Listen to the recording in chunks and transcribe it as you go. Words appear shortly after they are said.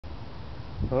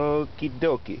Okie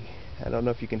dokie. I don't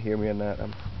know if you can hear me or not.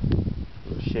 I'm a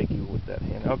little shaky with that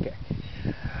hand. Okay.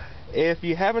 If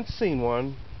you haven't seen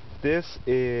one, this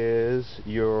is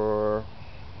your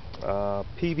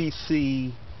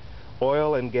PVC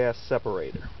oil and gas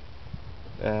separator.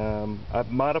 I've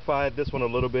modified this one a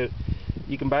little bit.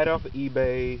 You can buy it off of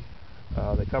eBay.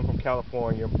 They come from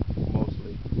California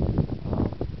mostly.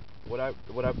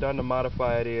 What I've done to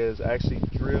modify it is I actually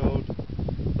drilled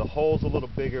the holes a little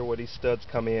bigger where these studs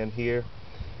come in here,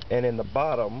 and in the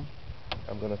bottom,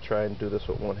 I'm going to try and do this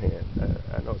with one hand.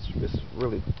 I know it's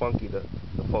really funky the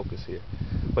focus here,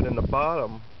 but in the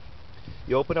bottom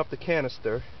you open up the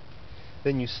canister,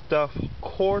 then you stuff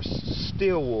coarse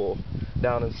steel wool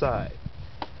down inside,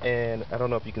 and I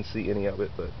don't know if you can see any of it,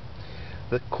 but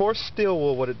the coarse steel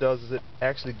wool, what it does is it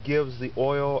actually gives the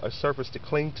oil a surface to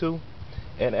cling to,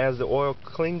 and as the oil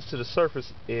clings to the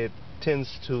surface, it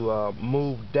tends to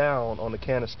move down on the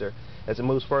canister. As it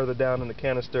moves further down in the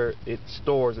canister, it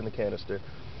stores in the canister.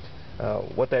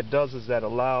 What that does is that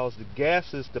allows the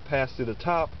gases to pass through the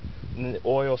top, and the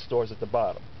oil stores at the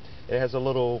bottom. It has a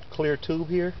little clear tube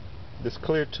here. This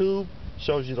clear tube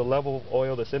shows you the level of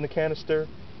oil that's in the canister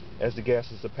as the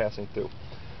gases are passing through.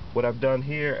 What I've done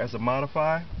here as a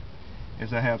modify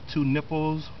is I have two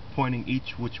nipples pointing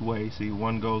each which way. See,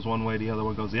 one goes one way, the other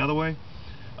one goes the other way.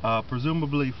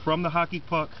 Presumably from the hockey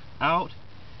puck out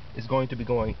is going to be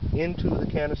going into the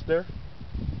canister,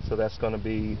 so that's going to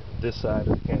be this side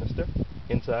of the canister,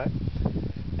 inside,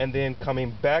 and then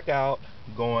coming back out,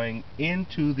 going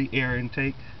into the air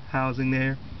intake housing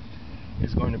there,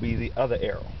 is going to be the other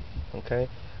arrow. Okay,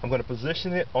 I'm going to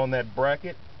position it on that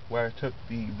bracket where I took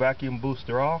the vacuum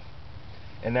booster off,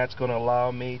 and that's going to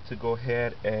allow me to go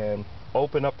ahead and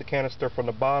open up the canister from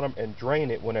the bottom and drain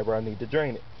it whenever I need to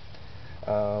drain it.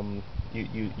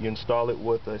 You install it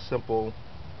with a simple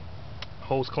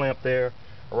hose clamp there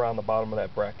around the bottom of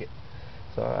that bracket.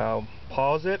 So I'll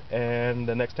pause it, and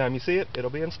the next time you see it, it'll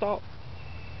be installed.